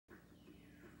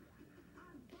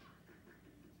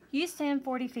You stand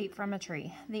 40 feet from a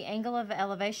tree. The angle of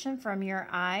elevation from your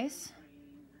eyes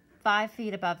 5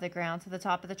 feet above the ground to the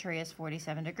top of the tree is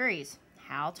 47 degrees.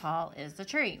 How tall is the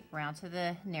tree? Round to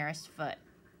the nearest foot.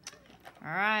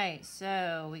 All right,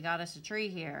 so we got us a tree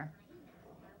here.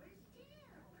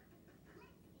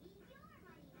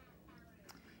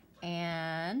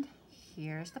 And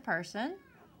here's the person.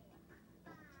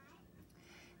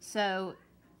 So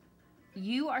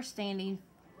you are standing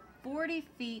 40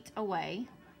 feet away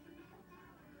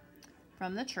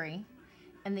from the tree,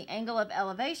 and the angle of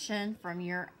elevation from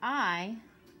your eye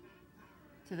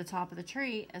to the top of the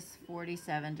tree is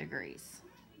 47 degrees.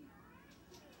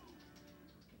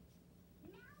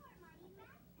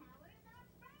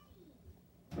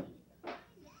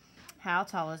 How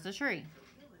tall is the tree?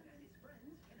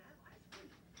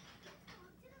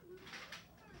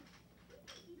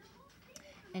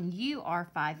 And you are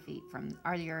 5 feet from,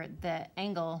 or the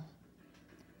angle,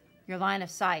 your line of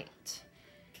sight.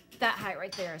 That height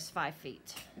right there is 5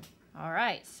 feet. All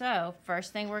right, so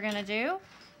first thing we're gonna do,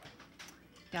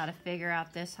 gotta figure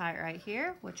out this height right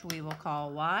here, which we will call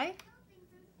Y.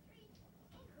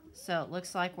 So it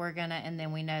looks like we're gonna, and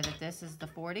then we know that this is the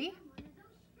 40.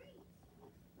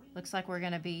 Looks like we're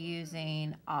gonna be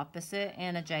using opposite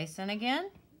and adjacent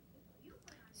again.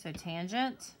 So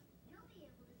tangent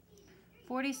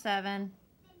 47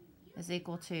 is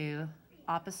equal to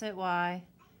opposite Y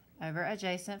over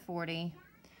adjacent 40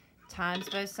 times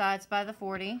both sides by the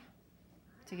 40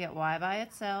 to get Y by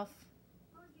itself.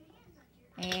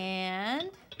 And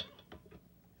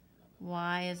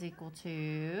Y is equal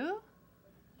to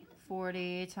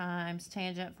 40 times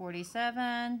tangent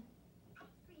 47.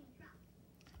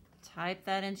 Type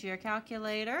that into your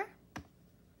calculator.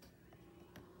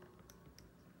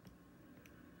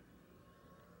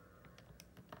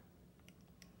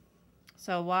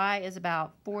 So Y is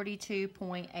about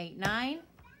 42.89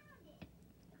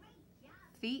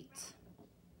 feet.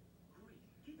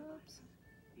 Oops.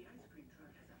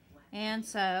 And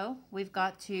so we've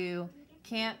got to,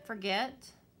 can't forget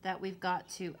that we've got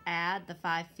to add the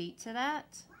 5 feet to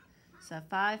that. So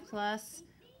 5 plus,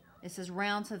 this is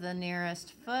round to the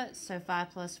nearest foot, so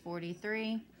 5 plus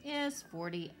 43 is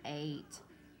 48.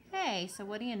 Hey, so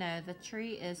what do you know? The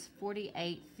tree is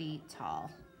 48 feet tall.